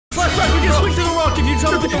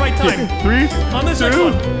jump at the right time. 3, On this 2, 1.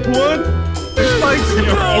 There's spikes.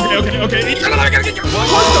 Okay.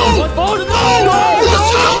 What the?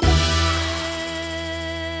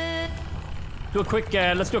 Do a quick.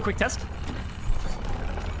 Let's do a quick test.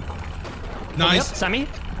 Nice. Sammy.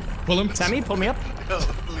 Pull him. Sammy, pull me up.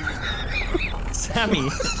 Sammy,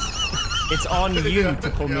 it's on you to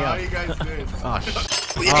pull me up. How you guys doing?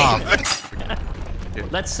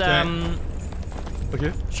 Let's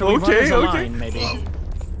Okay. Shall we run as a line, maybe?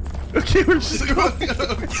 Okay, we're just.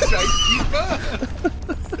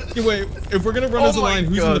 Wait, if we're gonna run as a line,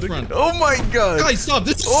 who's in the front? Oh my god! Guys, stop!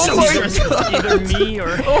 This is so my stressful. god! Either me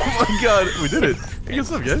or. Oh my god! We did it! Hey,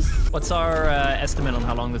 what's up, guys? What's our estimate on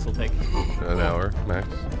how long this will take? An hour, max.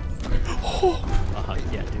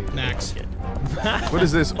 Yeah, dude. Max. What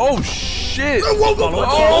is this? Oh shit! Follow it, Oh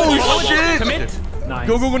follow it. shit! Commit. Nice.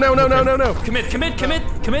 Go no!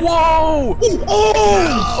 Commit. Whoa!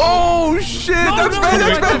 Oh shit! That's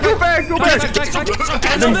bad! Go back! Back.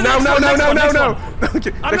 No!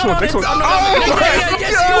 Okay, next one.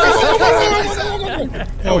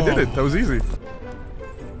 Oh, we did it. That was easy.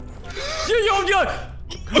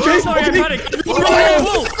 Okay, sorry, I panicked.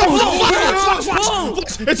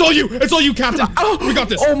 It's all you, Captain. We got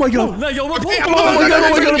this. Oh my god! No, yo, Oh my god!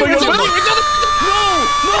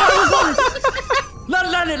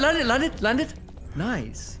 Land it.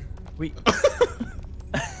 Nice.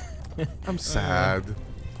 I'm sad.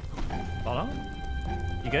 Follow?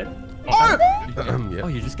 You good? Yeah. Oh,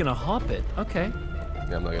 you're just gonna hop it. Okay.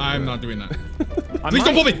 Yeah, I'm not doing that. Please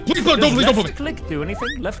don't pull me. Please don't pull me. Left click do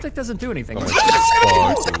anything? Left click doesn't do anything.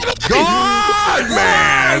 God,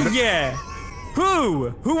 man! Yeah.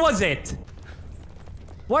 Who was it?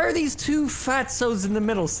 Why are these two fatsos in the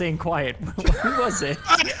middle staying quiet? Who was it?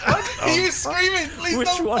 He was screaming, please Which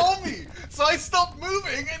don't one? pull me. So I stopped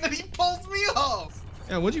moving and then he pulls me off.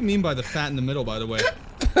 Yeah, what do you mean by the fat in the middle, by the way?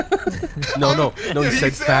 No, he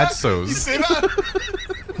said You fatsos. see that?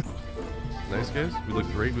 Nice, guys. We look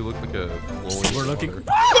great. We look like a flowing. We're looking. What?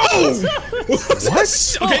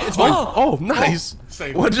 Okay, it's fine. Oh, nice.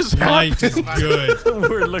 Same. What just Nice, happened? good.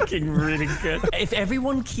 We're looking really good. If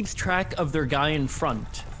everyone keeps track of their guy in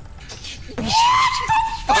front.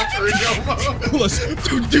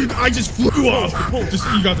 Dude, I just flew off.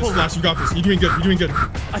 You got this, Flash. You got this. You're doing good.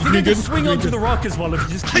 I think I can swing onto the rock as well if you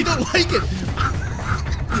just keep... I don't like it.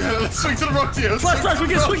 Yeah, let's swing to the rock, Tio. Flash, we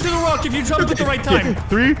can swing to the rock if you jump at the right time.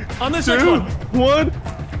 3, On this 2, next one. 1,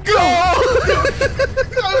 go!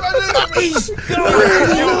 Nice.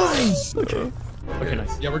 Okay,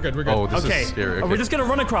 nice. Yeah, we're good. Oh, this Okay. is scary. Okay. We're just gonna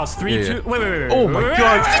run across. 3, 2. Wait. Oh my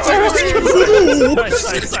god!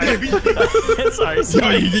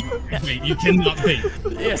 Sorry. Wait, you cannot bait.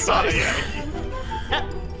 Yeah, sorry.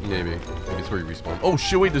 Maybe it's where you respawn. Oh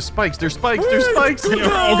shit! Wait, there's spikes. There's spikes. Okay.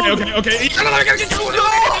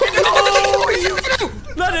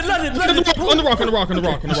 Let it. On the rock.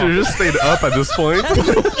 You should have just stayed up at this point. I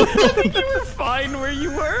think you were fine where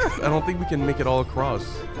you were. I don't think we can make it all across.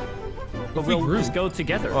 But we'll just go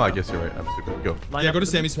together. Oh, I guess you're right. I'm stupid. Go. Yeah, go to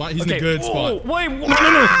Sammy's spot. He's in a good spot. Wait, No.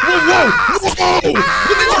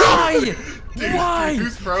 Why?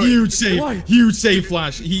 Who's throwing? Huge save,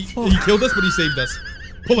 Flash. He killed us, but he saved us.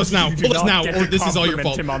 Pull us now, or this is all your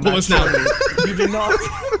fault. Pull us now. You did not.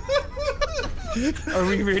 Are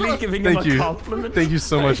we really giving him a compliment? Thank you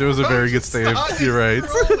so much. It was a very good save. You're right.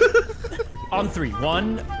 On 3,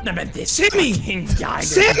 1. Sammy! Guy,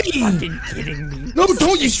 Sammy! you're fucking kidding me. No,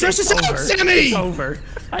 don't you stress us out, Sammy! It's over.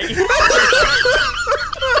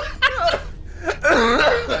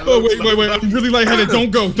 Oh, wait. I'm really lightheaded.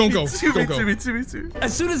 Don't go. Me too.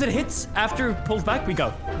 As soon as it hits, after it pulls back, we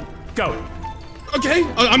go. Go. Okay,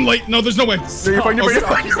 I'm late. No, there's no way. No, you're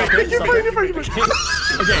fine.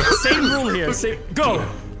 Okay, same rule here. Go.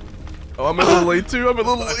 Oh, I'm a little late too. Oh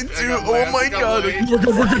my god.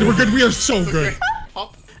 We're good. We are so good.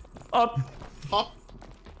 Hop. Up. Hop.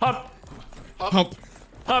 Hop.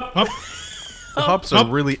 The hops are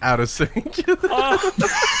really out of sync.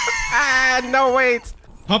 No, wait.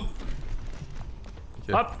 Hop.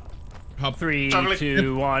 Up. Hop. 3,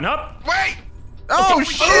 2, 1. Up. Wait! Oh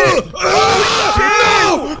shit!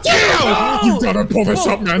 No! Damn! You gotta pull this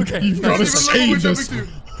up, man. You've gotta save this.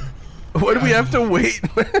 Why do we have to wait?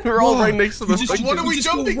 We're all right next to the. What are we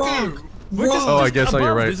jumping to? Oh, I guess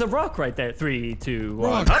you're right. There's a rock right there. 3, 2,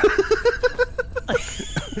 1.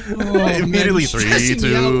 Immediately 3,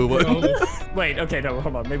 2, 1. Wait, okay, no,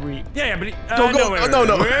 hold on. Maybe we. Yeah, but. Go.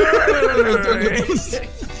 No.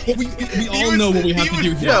 We all know what we have to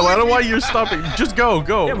do here. Yeah, well, I don't know why you're stopping. Just go.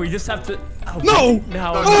 Yeah, we just have to. Oh, No!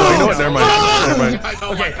 Now. You know what? Never mind.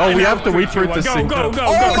 Okay. Oh, we have to wait for it to sync up. Go.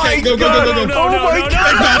 Oh my god! No. Oh my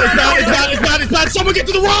god! It's bad. Someone get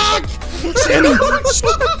to the rock! Sammy!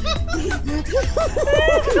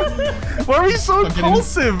 Why are we so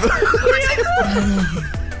impulsive?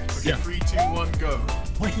 Yeah. 3, 2, 1, go.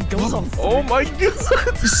 Wait, he goes on. Oh my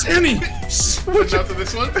god. Sammy! Watch out to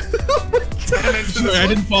this one. And then to Sorry, this I one.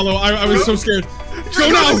 didn't follow. I was so scared. Go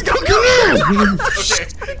now! Go now! Okay.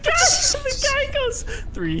 The guy goes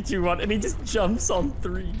 3, 2, 1, and he just jumps on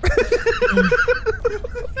 3.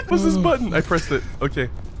 What's this button? I pressed it. Okay.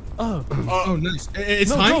 Oh. Oh, nice.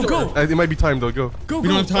 It's No, time. go. It might be timed though. Go. Go, We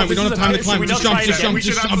don't have time. We don't have time to climb. Just jump. Just jump. We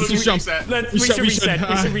should Just jump. absolutely Just jump. reset. We should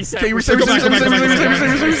reset. Okay, reset. Go back, go back, go back, go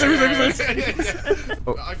back,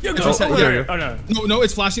 Oh, Yo, Just go. reset, Oh, yeah. no. No,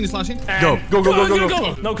 it's flashing. It's flashing. Go. Go.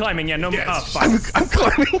 No climbing, yeah. No. Yes. Oh, fuck. I'm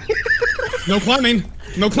climbing. No climbing.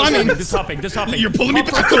 No climbing. Just hopping. You're pulling me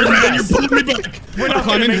back. You're pulling me back. We're not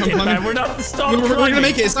climbing. gonna make it, I'm climbing. man. We're not. Stop We're climbing. gonna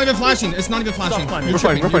make it. It's not even flashing. It's not even flashing. climbing. You're We're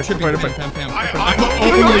fine, tripping. we're You're fine, tripping. we're fine, Pam, Pam, Pam.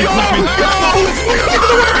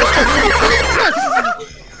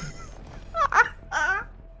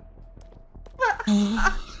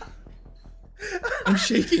 I'm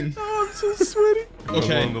shaking. Oh, I'm so sweaty.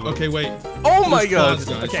 Okay, wait. Oh my god. Pause,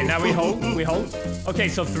 guys. Okay, now we hold. Okay,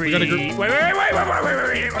 so 3. gotta go- Wait.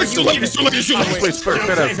 It's too late. It's too late. It's too late. Wait, spit Is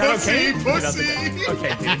out. that okay? Pussy, pussy.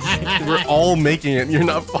 Okay, dude. We're all making it. You're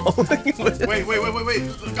not following. Wait.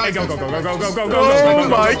 Guys, Go. Oh Oh,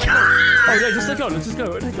 my god. yeah, just let go. Let's just go.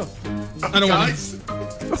 Let go. I don't want Guys.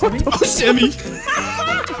 Oh, Sammy.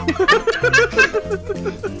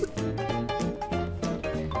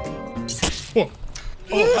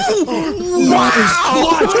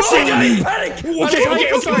 Panic! Okay. Pull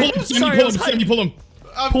him. Sammy, pull him.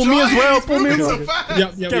 I'm Pull me as trying, well, he's pull me moving as so well. fast.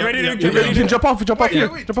 Yep. Get ready to You can jump off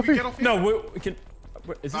here. Wait, Jump off do we here. get off No, we can.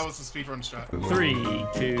 Is That this was the speedrun strat. 3,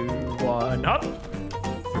 2, 1, up.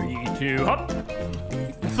 3, 2, up.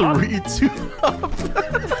 3, 2, up.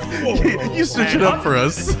 You switch it up for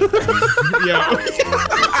us. Yeah.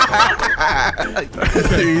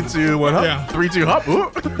 3, 2, 1, up. Yeah. 3, 2, hop. Ooh.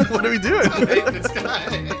 What are we doing? Hey, this guy.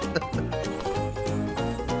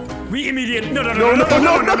 We immediately. No. No. No. Land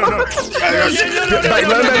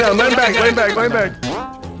back.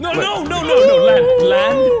 No.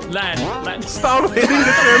 Land. Stop hitting the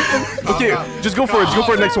trampoline. Okay, just go for it. Go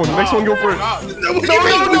for it. Next one. Go for it.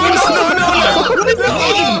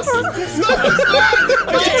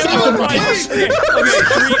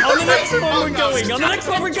 Okay, on the next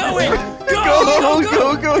one we're going. Go.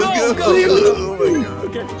 Go.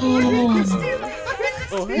 Okay.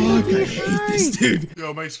 Oh, I hate this dude.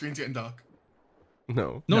 Yo, my screen's getting dark.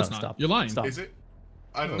 No. No, it's not. stop. You're lying. Stop. Is it?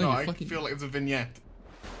 I don't No, know. you're I fucking- feel like it's a vignette.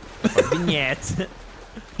 Vignette.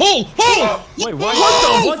 Hold! Wait, what?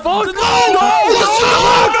 What the fuck? No,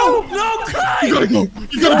 Kai! You gotta go.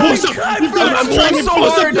 You gotta pull us up. You gotta I'm trying so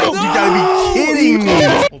hard. You gotta be kidding me.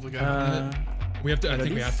 Hold the guy. We have to. I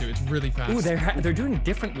think we have to. It's really fast. Ooh, they're doing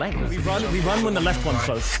different lengths. We run when the left one's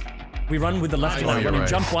close. We run with the left one. you're When we right.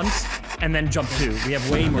 jump once and then jump 2. We have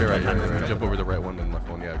way more You're time. right. Jump over the right one and left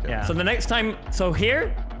one. Yeah, okay. Yeah. So the next time,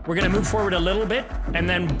 here, we're gonna move forward a little bit and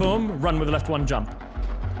then boom, run with the left one, jump.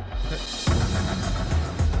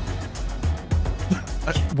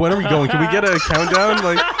 When are we going? Can we get a countdown?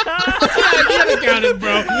 Like, Get it counted,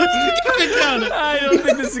 bro. Get it counted. I don't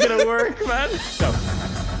think this is gonna work, man. Go.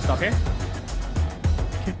 Stop here.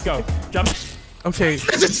 Go. Jump. okay.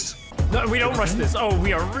 No, we don't rush this. Oh,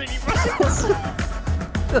 we are really rushing this.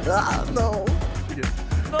 No.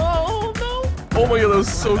 No. Oh my god, that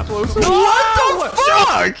was so close. No!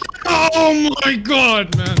 Fuck! Oh my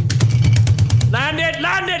god, man. Land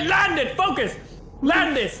it. Focus.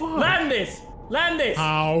 Land this.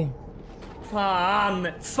 Ow.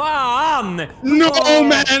 Fan. No,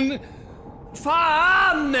 man.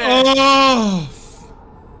 Fan. Oh.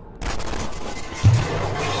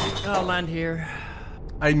 I'll land here.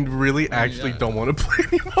 I really actually don't want to play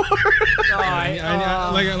anymore.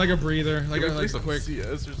 I like a breather. Like a quick.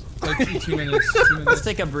 CS or something. Like 2 minutes. 2 Let's minutes.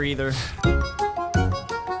 take a breather.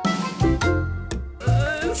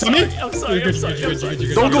 Tommy? I'm sorry. You're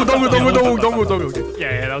good. Don't go. Okay.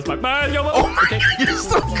 Yeah, that was my bad. Yo, Oh my god, you're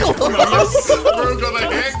so close. Bro got a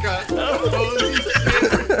haircut. Holy shit.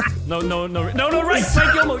 No, right,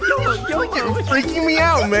 Yomo. You're freaking me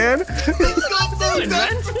out, man. He's got no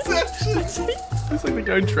depth perception. It's like the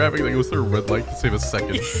guy in traffic that goes through a red light to save a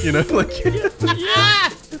second. You know, like.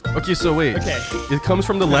 Okay, so wait. Okay. It comes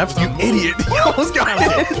from the left, you idiot. You almost got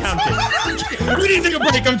it. Count it. We need to take a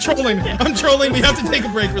break. I'm trolling. We have to take a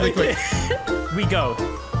break really quick. We go.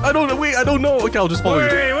 I don't know. Wait, I don't know. Okay, I'll just follow you.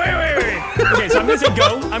 Wait. Okay, so I'm gonna say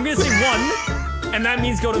go. I'm gonna say 1, and that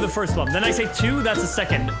means go to the first one. Then I say 2, that's the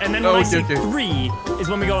second. And then when I say 3 is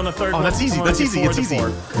when we go on the third one. that's easy, And when I that's say easy, 4, it's the easy. 4.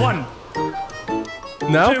 1.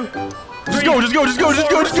 Now? 2, 3, Just go, just go, just go, just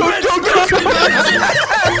go, just go, just go.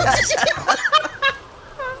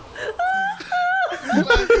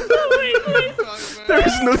 There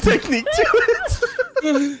is no technique to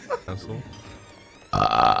it.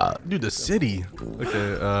 Dude, the city.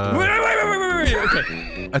 Okay, Wait.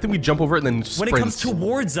 Okay. I think we jump over it and then sprint. When it comes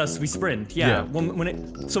towards us, we sprint. Yeah. Yeah. When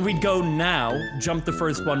it, so we'd go now, jump the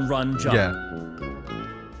first one, run, jump. Yeah.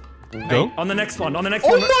 Hey, Go. on the next one. On the next Oh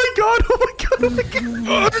one. my god! Oh my god! Oh my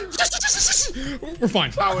god! We're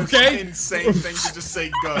fine. That was Okay? an insane thing to just say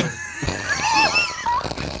go.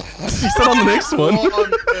 He said on the next one. What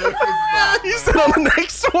on earth is that? He said on the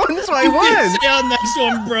next one, so I Yeah, went. on next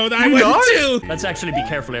one, bro. I You went not? too. Let's actually be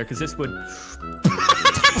careful here, because this would.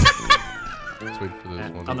 Let's wait for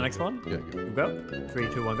this one. On the next one? Yeah, good. Go. 3,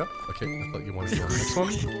 2, 1, go. Okay, I thought you wanted to go on the next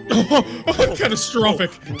one.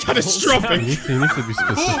 Catastrophic. Catastrophic. You need to be Oh,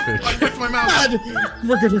 I specific. clicked my mouse. God.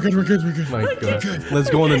 We're good. My god. Let's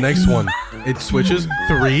go on the next one. It switches.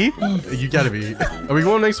 3? You gotta be. Are we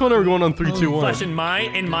going on the next one or are we going on 3, 2, 1? Flash, in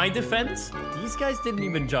my defense, these guys didn't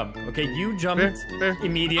even jump. Okay, you jumped Fair.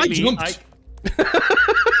 immediately. I jumped.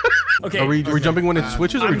 Okay. Are we jumping when it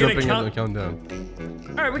switches or are we I'm gonna jumping at the countdown?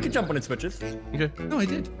 All right, we can jump when it switches. Okay. No, I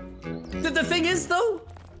did. The thing is, though.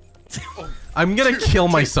 I'm gonna kill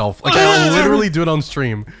myself. Like, I'll literally do it on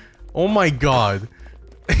stream. Oh my god.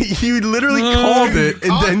 You literally called it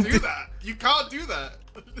and Can't then. do that. You can't do that.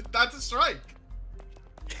 That's a strike.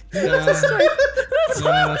 That's a strike.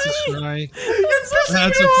 That's a strike.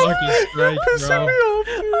 That's a fucking strike, bro.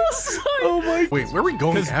 Oh my. Wait, where are we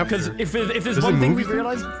going after? Because if there's Does it one thing move we've you?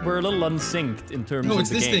 realized, we're a little unsynced in terms No, of it's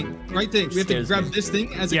the this game. thing. Right thing. We have to Scares grab me. this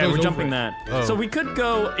thing as it Yeah, goes we're over jumping it. that. Oh. So we could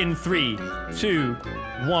go in 3, 2,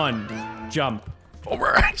 1, jump. Oh,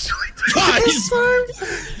 we're actually. Guys!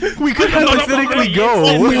 We could hypothetically We go.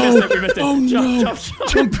 missed it. We missed it. Oh, jump, no. jump, jump.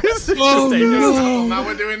 Jump is. Oh, Stay, no. Well, now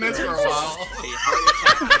we're doing this for a while.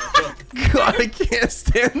 God, I can't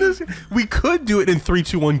stand this. We could do it in 3,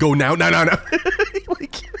 2, 1. Go now. Like-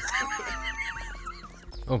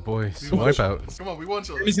 Oh boy, wipeout. Come on, we want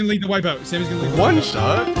you. Sammy's gonna lead the wipeout. Sammy's gonna lead the One wipeout.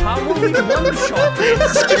 shot. How will we one shot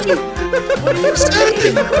this? What are you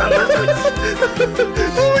saying, bro?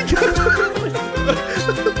 Oh my god.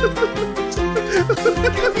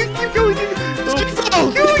 Keep going.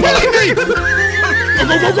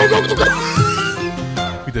 Go.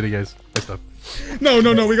 We did it, guys. Nice stuff. No,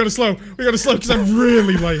 we gotta slow. We gotta slow because I'm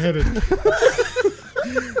really lightheaded.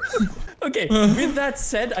 Okay, with that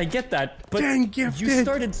said, I get that, but Dang, gifted. you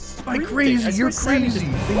started Like sprinting. crazy. I You're swear Sammy crazy.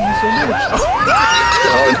 just- Thank you so much. Hold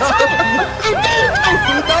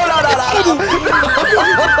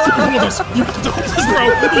us. You have to hold us, bro.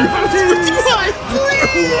 You have to. We're too high.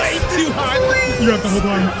 Way too high. You have to hold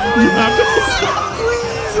on. You have to.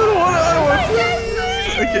 Please, I don't want.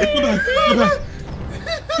 Okay. Go back.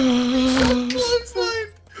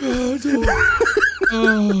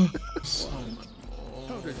 Oh.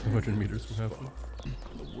 200 meters from halfway.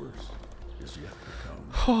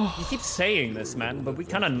 You keep saying this, man, but we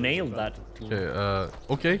kind of nailed that. Okay,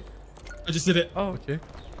 okay. I just did it. Oh, Okay.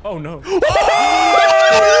 oh no. Let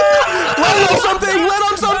on something! Let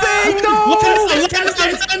on something! No! Catch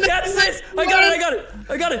this! I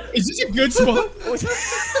got it! Is this a good spot?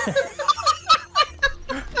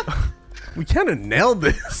 We kind of nailed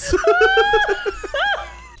this.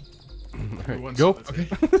 Alright, go. Okay.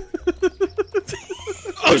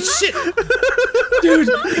 Oh shit! Dude,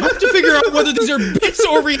 I have to figure out whether these are bits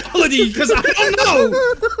or reality, because I don't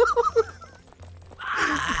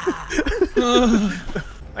know!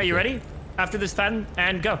 Are you ready? After this fan,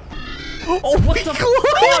 and go. Oh, what my the god!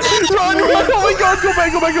 fuck? Run! Oh my god! Go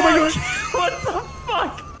back! What the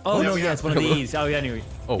fuck? Oh no, yeah, it's one of these. Oh yeah, anyway.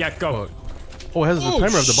 Oh, Yeah, go. fuck. Oh, it has a timer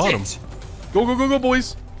at the bottom. shit. Go,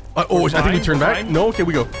 boys! Oh, I think we fine, turn we're back. fine. No, okay,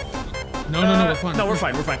 we go. No, we're fine. No, we're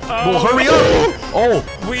fine. Well, hurry up! Oh,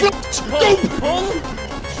 We pull.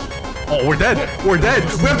 oh, we're dead. We're dead. We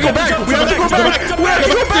have to go back. We have to go back. We have to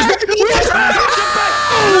go back. We have to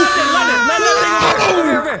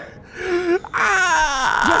Let it.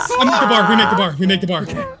 I make the bar. We make the bar.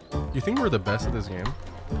 You think we're the best at this game?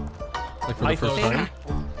 Like for the I first think time?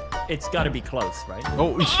 it's got to be close, right?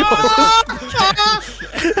 Oh,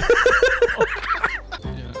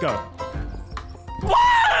 Go.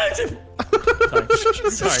 What?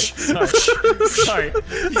 Sorry.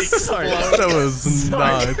 that was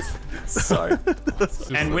nuts. Sorry.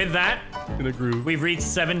 And with that, In a groove. we've reached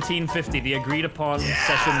 1750, the agreed upon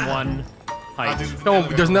session 1 height. No,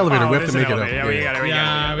 there's an elevator. We have to there's make an it up. elevator.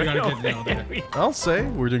 Yeah, we gotta get down there. I'll say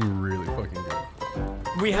we're doing really fucking good.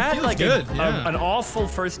 We had feels like good, yeah. an awful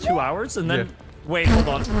first 2 hours, and then Yeah. wait, hold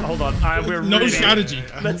on. We're No really, strategy.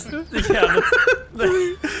 Let's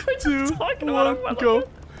 3, 2, talking 1, about go.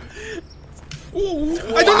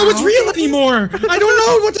 I don't know what's real anymore. I don't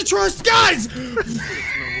know what to trust, guys.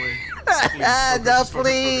 No,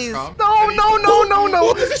 please. No. Don't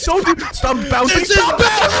stop bouncing. This is Stop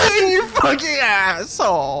bouncing, you fucking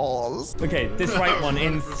assholes. Okay, this right one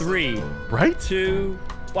in 3, Right? 2.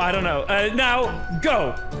 Well, I don't know. Now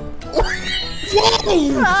go.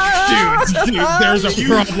 Whoa! Dude, there's a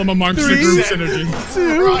problem amongst the group synergy.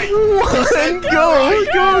 2, 1,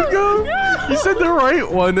 go. You said the right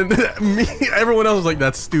one, and me, everyone else was like,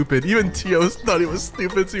 "That's stupid." Even Tios thought he was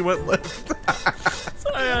stupid, so he went left.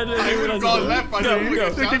 I would have gone left. I know Go.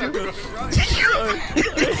 right.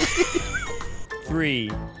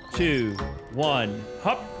 3, 2, 1,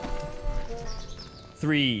 hop.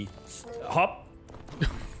 3, hop.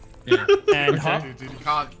 Yeah. And hop. Dude, you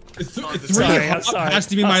can't. 3 I'm sorry. has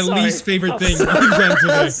to be my I'm sorry. least favorite I'm thing sorry. we've done I'm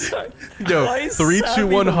today. sorry. Yo, Why is 3, 2,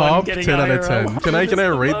 Sammy 1 the one hop, getting 10 out of higher 10. up? Can I Just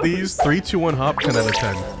rate the these? 3, 2, 1 hop, 10 out of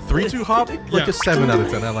 10. 3, 2 hop, like Yeah. a 7 out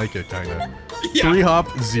of 10. I like it, kinda. Yeah. 3 hop,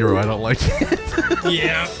 0. I don't like it.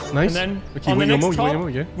 Yeah. Nice. And then Okay, on the wait, next you hop,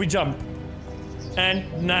 wait, yeah. we jump. And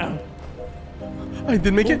now. I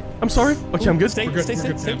didn't make it. I'm sorry. Okay, I'm good. Stay, We're good, stay, we're stay,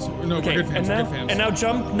 good stay. fans. No, Okay, we're good fans. and We're now, good fans. and now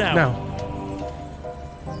jump now. Now.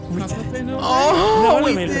 We did it. Oh, No,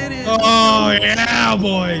 we made did it. Oh, yeah,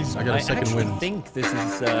 boys. I got a second actually win. think this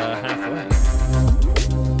is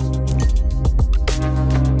halfway.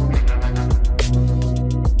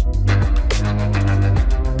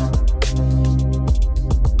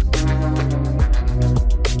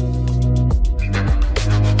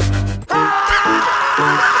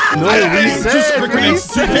 No, reset. Just-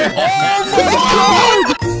 Reset. Oh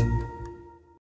my god!